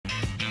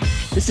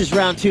This is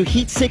round 2,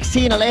 heat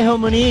 16, Alejo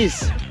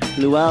Muniz,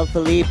 Luel,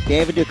 Felipe,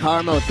 David de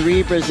Carmo,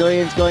 3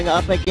 Brazilians going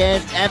up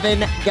against Evan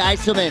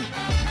Geiselman.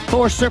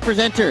 4 surfers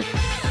enter,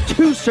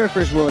 2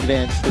 surfers will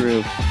advance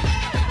through.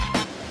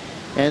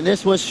 And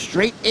this was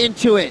straight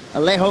into it,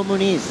 Alejo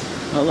Muniz.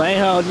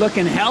 Alejo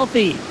looking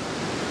healthy.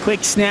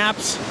 Quick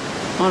snaps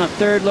on a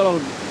third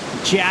little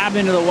jab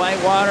into the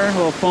white water, a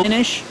little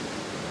finish.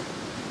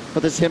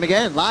 But this is him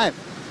again, live.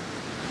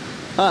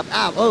 Up,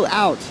 out, oh,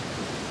 out.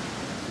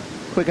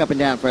 Quick up and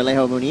down for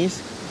Alejo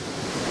Muniz.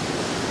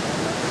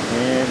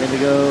 And then we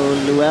go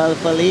Luel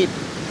Felipe.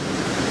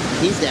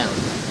 He's down.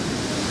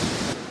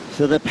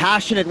 So the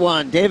passionate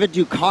one, David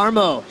de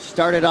Carmo,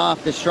 started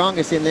off the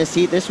strongest in this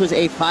heat. This was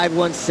a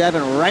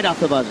 5.17 right off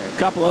the buzzer.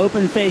 Couple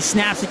open face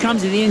snaps. He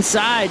comes to the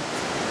inside,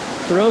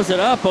 throws it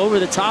up over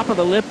the top of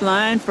the lip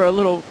line for a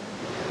little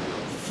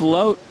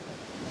float.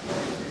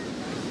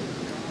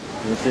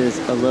 This is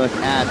a look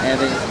at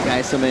Evan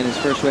Geiselman, his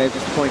first wave,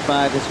 just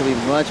 0.5. This will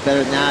be much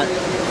better than that.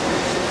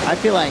 I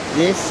feel like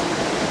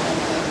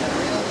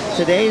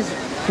today's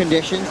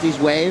conditions, these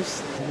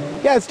waves.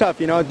 Yeah, it's tough.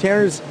 You know,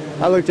 Tanner's,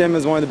 I looked at him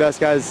as one of the best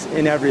guys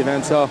in every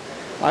event, so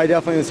I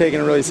definitely was taking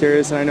it really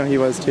serious, and I know he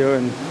was too,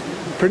 and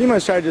pretty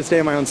much tried to stay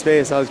in my own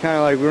space. I was kind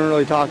of like, we weren't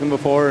really talking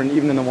before, and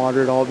even in the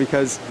water at all,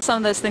 because... Some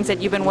of those things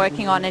that you've been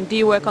working on, and do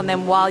you work on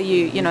them while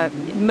you know,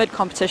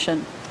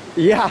 mid-competition?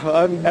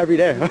 Yeah, every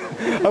day.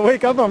 I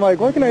wake up, I'm like,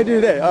 what can I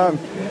do today?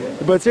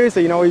 But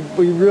seriously, you know,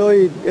 we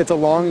really, it's a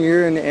long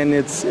year, and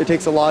it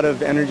takes a lot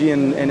of energy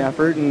and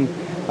effort, and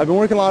I've been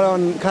working a lot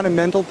on kind of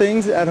mental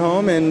things at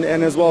home, and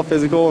as well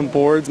physical and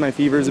boards. My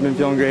fevers have been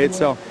feeling great,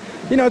 so,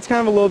 you know, it's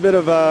kind of a little bit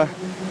of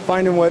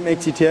finding what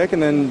makes you tick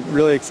and then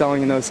really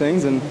excelling in those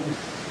things. And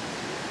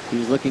he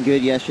was looking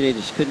good yesterday,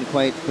 just couldn't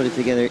quite put it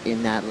together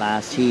in that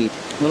last heat.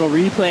 Little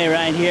replay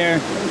right here.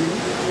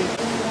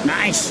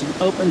 Nice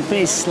open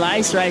face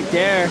slice right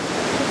there.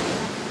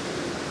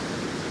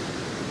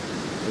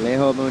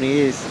 Alejo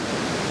Muniz.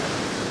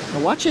 Now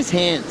watch his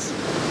hands.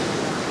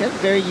 He's got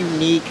very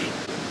unique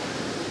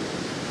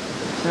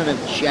kind of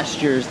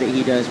gestures that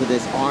he does with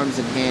his arms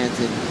and hands,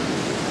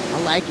 and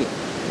I like it.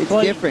 It's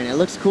different. It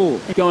looks cool.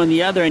 Going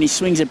the other, and he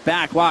swings it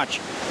back. Watch.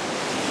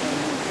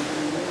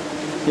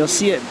 You'll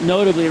see it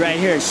notably right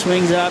here. It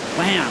swings up,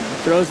 bam,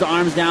 throws the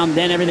arms down,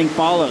 then everything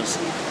follows.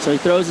 So he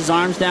throws his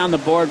arms down, the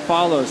board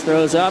follows,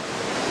 throws up,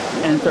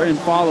 and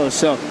follows.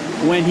 So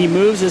when he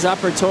moves his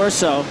upper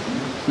torso,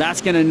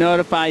 that's going to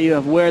notify you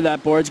of where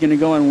that board's going to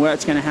go and where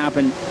it's going to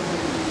happen.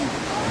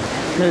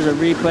 There's a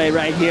replay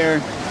right here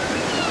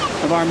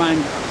of our man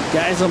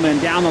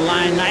Geiselman down the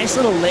line. Nice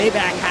little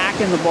layback hack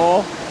in the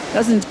bowl.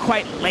 Doesn't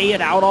quite lay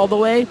it out all the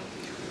way,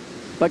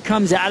 but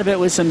comes out of it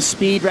with some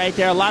speed right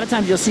there. A lot of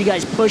times you'll see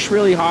guys push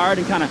really hard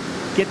and kind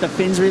of get the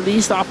fins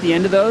released off the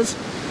end of those.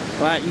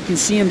 But you can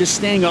see him just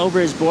staying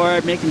over his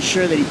board, making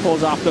sure that he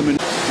pulls off the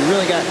maneuver. You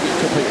really got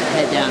to put your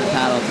head down and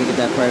paddle to get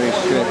that primary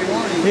strip.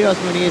 Here goes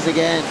Muniz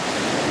again.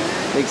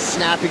 Big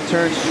snapping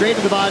turn, straight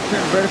to the bottom,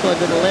 turn vertical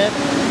into the lip.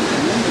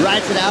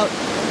 Rides it out.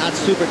 Not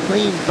super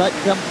clean, but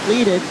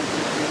completed.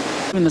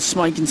 Even the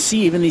small, you can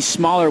see even these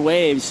smaller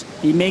waves,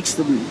 he makes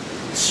the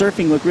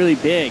surfing look really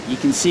big. You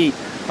can see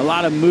a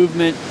lot of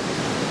movement,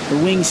 the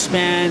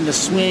wingspan, the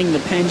swing, the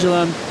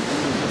pendulum.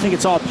 I think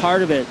it's all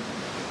part of it,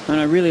 and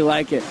I really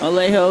like it.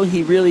 Alejo,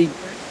 he really,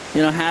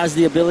 you know, has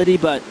the ability,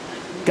 but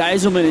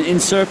Geiselman in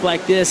surf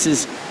like this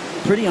is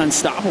pretty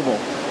unstoppable.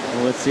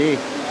 Well, let's see.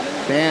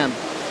 Bam.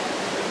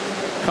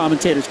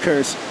 Commentator's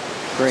curse.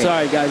 Great.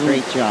 Sorry, Geiselman.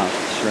 Great job,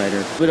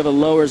 Schreider. Bit of a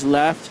lowers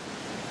left,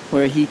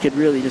 where he could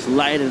really just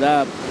light it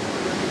up.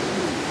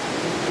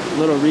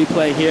 Little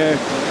replay here.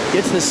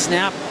 Gets the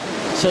snap.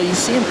 So you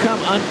see him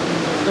come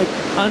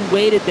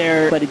unweighted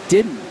there, but it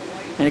didn't.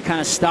 And it kind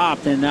of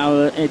stopped, and now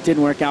it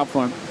didn't work out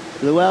for him.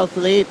 Luel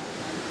Felipe,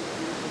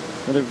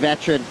 another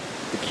veteran,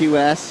 the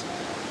QS,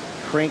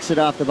 cranks it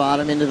off the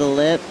bottom into the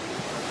lip.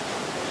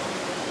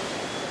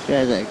 This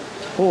guy's a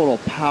total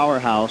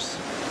powerhouse.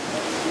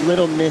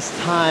 Little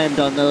mistimed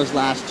on those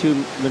last 2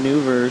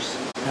 maneuvers.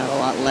 Had a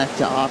lot left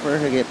to offer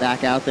to get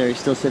back out there. He's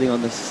still sitting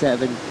on the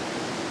 7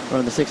 or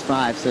on the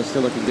 6.5, so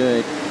still looking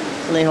good.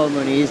 Alejo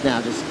Muniz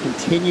now just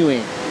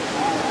continuing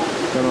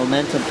the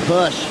momentum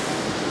push.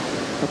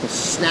 Couple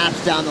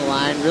snaps down the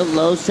line, real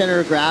low center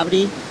of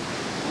gravity,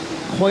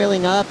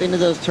 coiling up into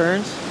those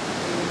turns.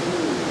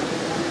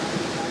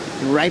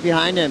 And right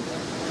behind him,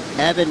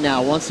 Evan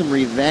now wants some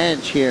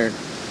revenge here.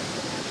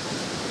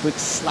 Quick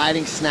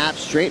sliding snap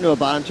straight into a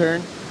bottom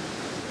turn.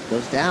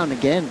 Goes down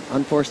again.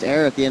 Unforced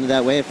error at the end of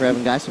that wave for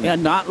Evan Geiselman. Yeah,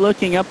 not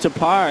looking up to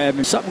par,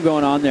 Evan. Something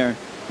going on there.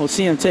 We'll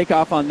see him take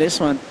off on this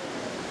one.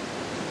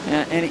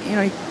 And you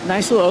know,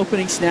 nice little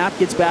opening snap,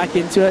 gets back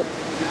into it,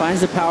 finds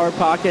the power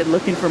pocket,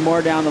 looking for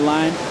more down the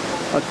line.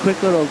 A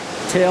quick little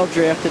tail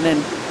drift, and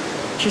then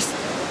just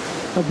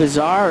a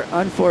bizarre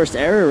unforced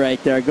error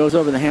right there. It goes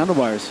over the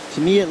handlebars.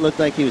 To me, it looked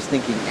like he was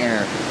thinking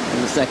air,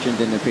 and the section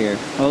didn't appear.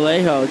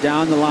 Alejo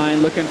down the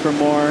line, looking for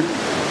more.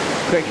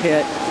 Quick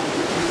hit.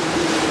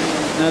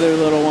 Another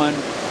little one.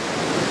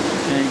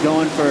 And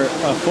going for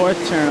a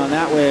 4th turn on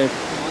that wave.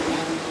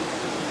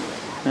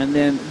 And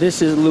then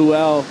this is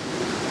Luel.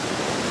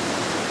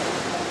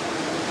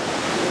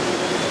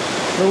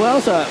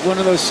 Luel's one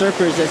of those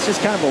surfers that's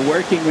just kind of a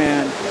working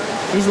man.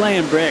 He's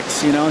laying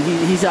bricks, you know.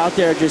 He's out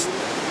there just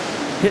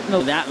hitting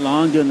that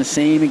long doing the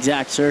same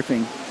exact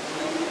surfing.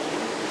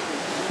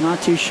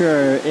 Not too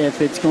sure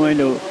if it's going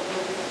to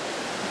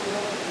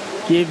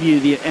give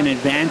you an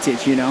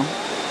advantage, you know.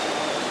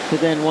 But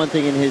then one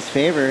thing in his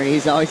favor,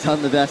 he's always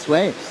on the best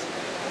waves.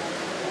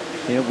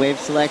 You know, wave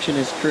selection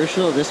is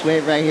crucial. This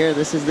wave right here,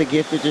 this is the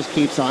gift that just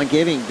keeps on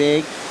giving.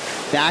 Big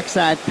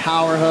backside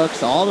power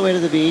hooks all the way to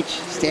the beach.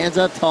 Stands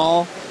up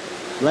tall,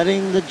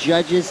 letting the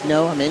judges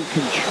know I'm in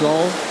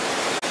control.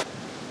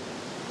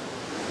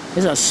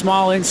 This is a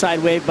small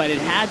inside wave, but it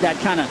had that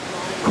kind of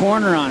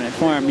corner on it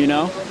for him, you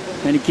know.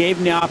 And it gave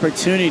him the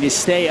opportunity to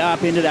stay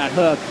up into that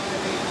hook.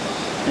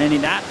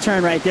 And that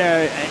turn right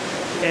there,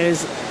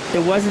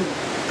 it wasn't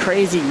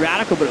crazy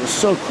radical, but it was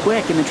so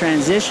quick in the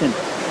transition.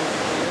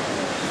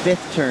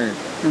 Fifth turn.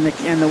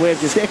 And the wave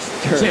just,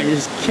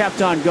 just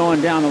kept on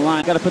going down the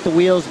line. Got to put the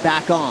wheels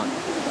back on.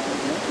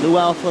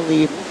 Luel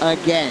Felipe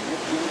again.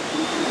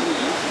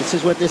 This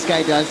is what this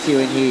guy does to you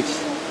in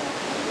heats.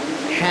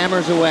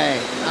 Hammers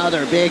away.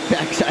 Another big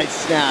backside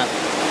snap.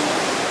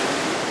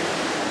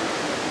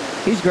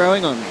 He's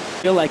growing on me.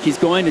 I feel like he's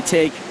going to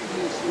take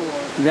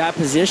that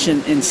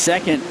position in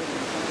second.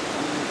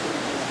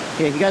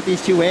 Yeah, he got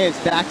these two waves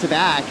back to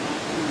back.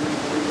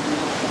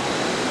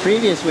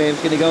 Previous wave's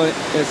going to go at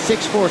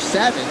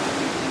 6.47.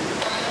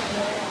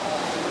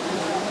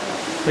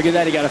 Look at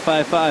that, he got a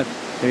 5.5.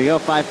 There you go,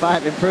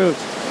 5.5, improved.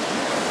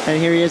 And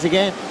here he is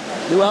again.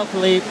 Luel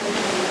Felipe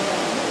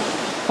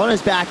on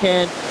his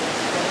backhand,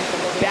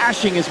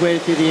 bashing his way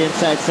through the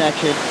inside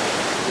section.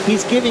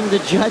 He's giving the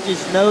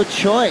judges no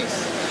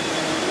choice.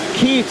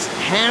 Keeps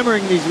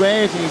hammering these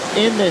waves, and he's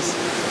in this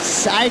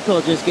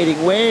cycle, just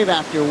getting wave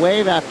after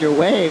wave after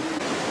wave.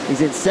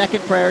 He's in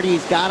second priority.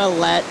 He's got to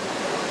let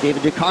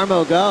David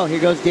DeCarmo go. Here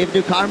goes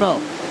David DeCarmo.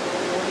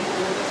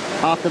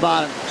 Off the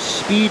bottom,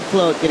 speed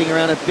float, getting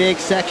around a big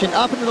section,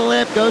 up into the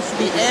lip, goes to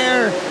the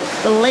air.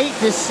 The late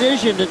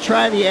decision to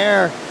try the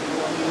air.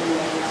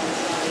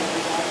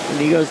 And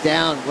he goes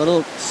down,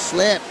 little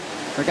slip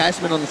for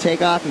Geiselman on the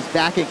takeoff. He's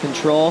back in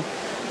control.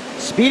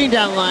 Speeding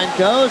down the line,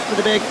 goes for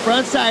the big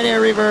frontside air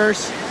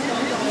reverse.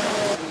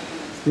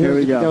 Here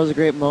we go. That was a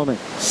great moment.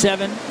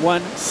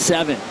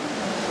 7.17.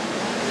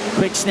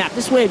 Quick snap.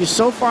 This wave is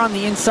so far on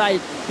the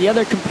inside, the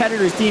other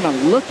competitors didn't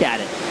even look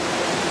at it.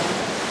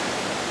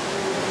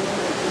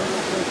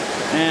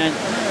 And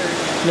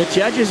the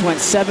judges went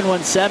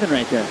 7.17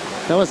 right there.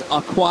 That was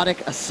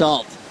aquatic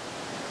assault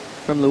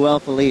from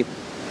Luel Felipe.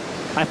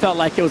 I felt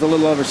like it was a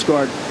little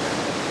overscored.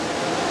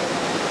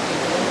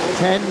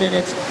 10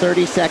 minutes,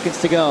 30 seconds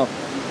to go.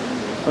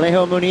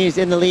 Alejo Muniz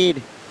in the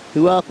lead.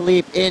 Luel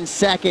Felipe in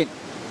second.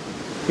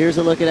 Here's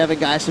a look at Evan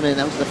Geiselman.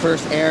 That was the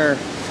first error.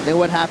 Then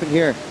what happened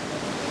here?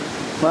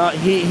 Well,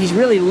 he's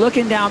really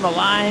looking down the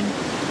line.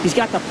 He's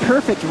got the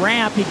perfect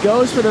ramp. He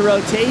goes for the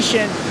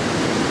rotation.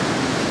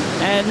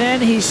 And then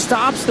he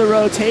stops the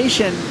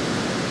rotation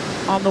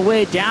on the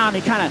way down.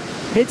 He kind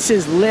of hits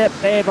his lip,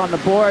 babe, on the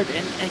board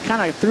and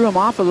kind of threw him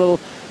off a little.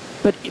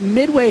 But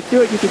midway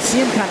through it, you could see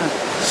him kind of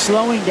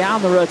slowing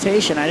down the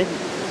rotation. He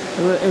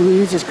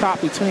was just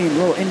caught between, a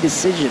little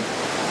indecision.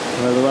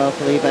 Well, Luel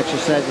Felipe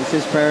exercises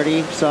his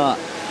priority. Saw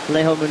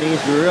Alejo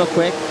Muniz real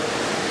quick.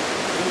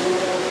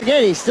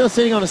 Again, he's still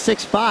sitting on a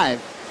 6.5.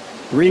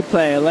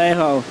 Replay,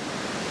 Alejo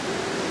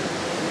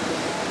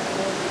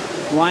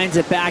winds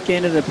it back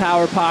into the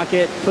power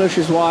pocket,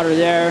 pushes water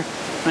there.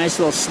 Nice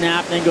little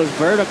snap, then goes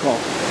vertical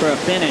for a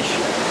finish.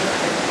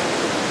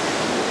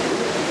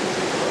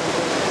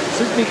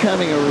 This is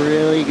becoming a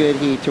really good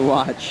heat to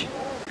watch.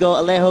 Go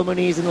Alejo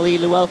Muniz in the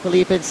lead, Luel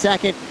Felipe in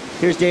second.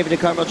 Here's David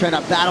DeCarmo trying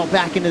to battle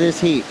back into this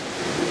heat.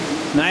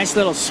 Nice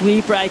little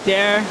sweep right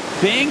there.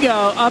 Bingo,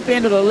 up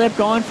into the lip,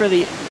 going for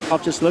the...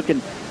 Just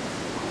looking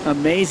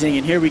amazing,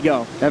 and here we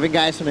go. Evan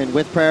Geiselman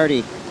with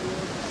priority.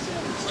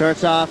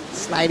 Starts off,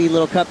 slidey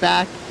little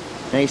cutback.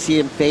 Now you see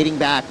him fading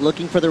back,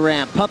 looking for the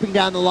ramp, pumping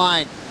down the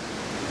line.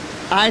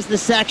 Eyes the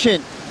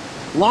section,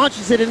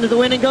 launches it into the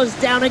wind and goes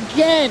down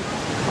again.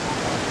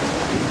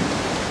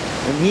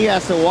 And he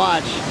has to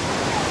watch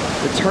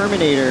the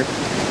Terminator.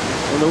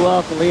 And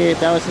Luel Felipe,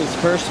 that was his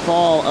first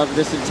fall of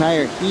this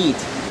entire heat.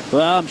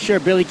 Well, I'm sure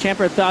Billy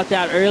Kemper thought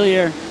that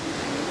earlier.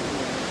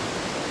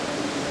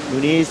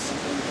 Muniz,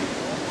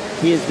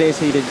 he has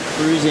basically been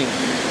cruising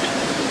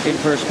in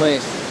first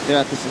place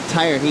throughout this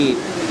entire heat.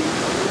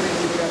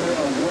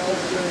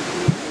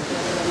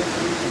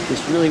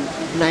 Just really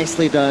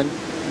nicely done.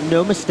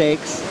 No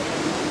mistakes.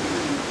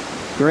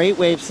 Great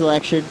wave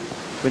selection.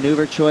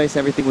 Maneuver choice.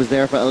 Everything was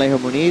there for Alejo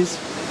Muniz.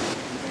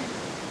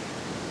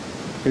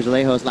 Here's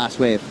Alejo's last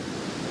wave.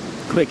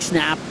 Quick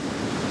snap.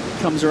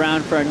 Comes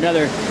around for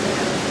another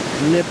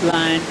lip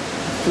line,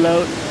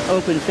 float,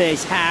 open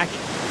face hack.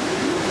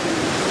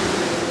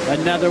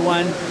 Another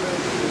one.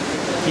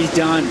 He's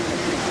done.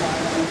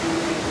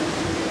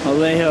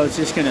 Alejo is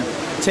just going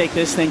to take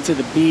this thing to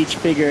the beach,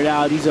 figure it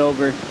out. He's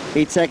over.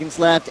 8 seconds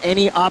left.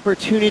 Any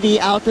opportunity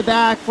out the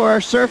back for our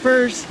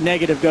surfers?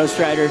 Negative, Ghost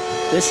Rider.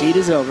 This heat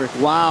is over.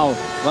 Wow.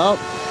 Well,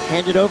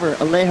 hand it over.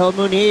 Alejo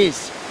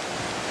Muniz.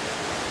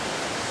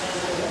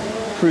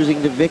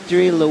 Cruising to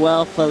victory,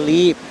 Luel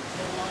Felipe.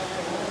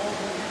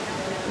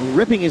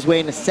 Ripping his way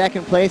into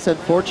second place.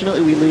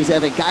 Unfortunately, we lose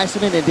Evan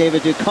Geiselman and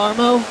David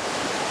Carmo.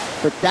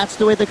 But that's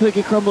the way the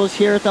cookie crumbles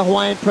here at the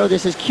Hawaiian Pro.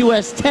 This is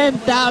QS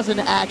 10,000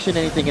 action.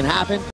 Anything can happen.